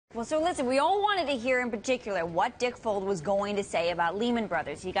Well, so listen, we all wanted to hear in particular what Dick Fuld was going to say about Lehman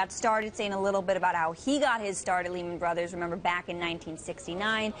Brothers. He got started saying a little bit about how he got his start at Lehman Brothers. Remember, back in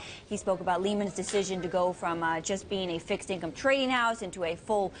 1969, he spoke about Lehman's decision to go from just being a fixed income trading house into a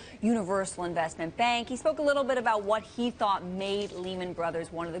full universal investment bank. He spoke a little bit about what he thought made Lehman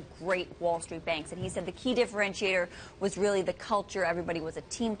Brothers one of the great Wall Street banks. And he said the key differentiator was really the culture. Everybody was a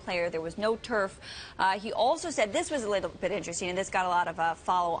team player. There was no turf. He also said, this was a little bit interesting, and this got a lot of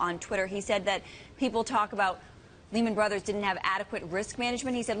follow on Twitter. He said that people talk about Lehman Brothers didn't have adequate risk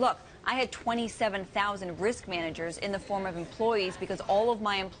management. He said, look, I had 27,000 risk managers in the form of employees because all of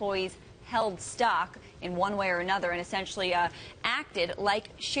my employees held stock in one way or another and essentially acted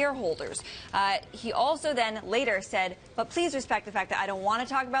like shareholders. He also then later said, but please respect the fact that I don't want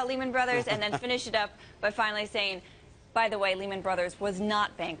to talk about Lehman Brothers, and then finish it up by finally saying, by the way, Lehman Brothers was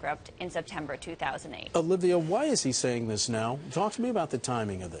not bankrupt in September 2008. Olivia, why is he saying this now? Talk to me about the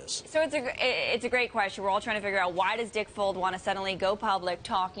timing of this. So it's a great question. We're all trying to figure out, why does Dick Fuld want to suddenly go public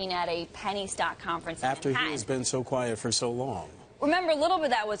talking at a penny stock conference in After Manhattan? he has been so quiet for so long. Remember, a little bit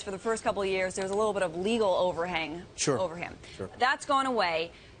of that was for the first couple of years. There was a little bit of legal overhang over him. Sure. That's gone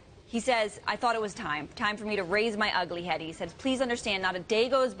away. He says, I thought it was time for me to raise my ugly head. He says, please understand, not a day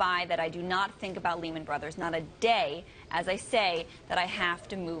goes by that I do not think about Lehman Brothers. Not a day, as I say, that I have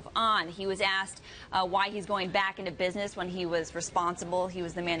to move on. He was asked why he's going back into business when he was responsible. He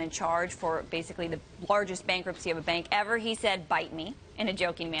was the man in charge for basically the largest bankruptcy of a bank ever. He said, bite me, in a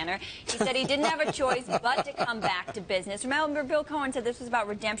joking manner. He said he didn't have a choice but to come back to business. Remember, Bill Cohen said this was about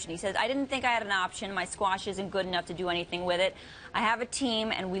redemption. He says, I didn't think I had an option. My squash isn't good enough to do anything with it. I have a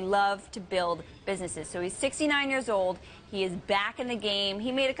team, and we love to build businesses. So he's 69 years old. He is back in the game.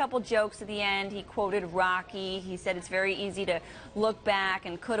 He made a couple jokes at the end. He quoted Rocky. He said it's very easy to look back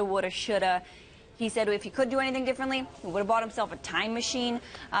and coulda, woulda, shoulda. He said if he could do anything differently, he would have bought himself a time machine.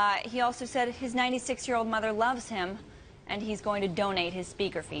 He also said his 96-year-old mother loves him, and he's going to donate his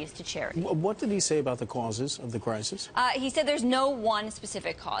speaker fees to charity. What did he say about the causes of the crisis? He said there's no one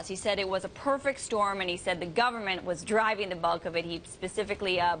specific cause. He said it was a perfect storm, and he said the government was driving the bulk of it. He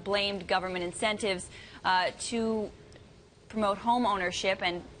specifically blamed government incentives to promote home ownership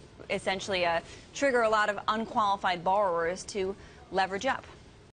and essentially trigger a lot of unqualified borrowers to leverage up.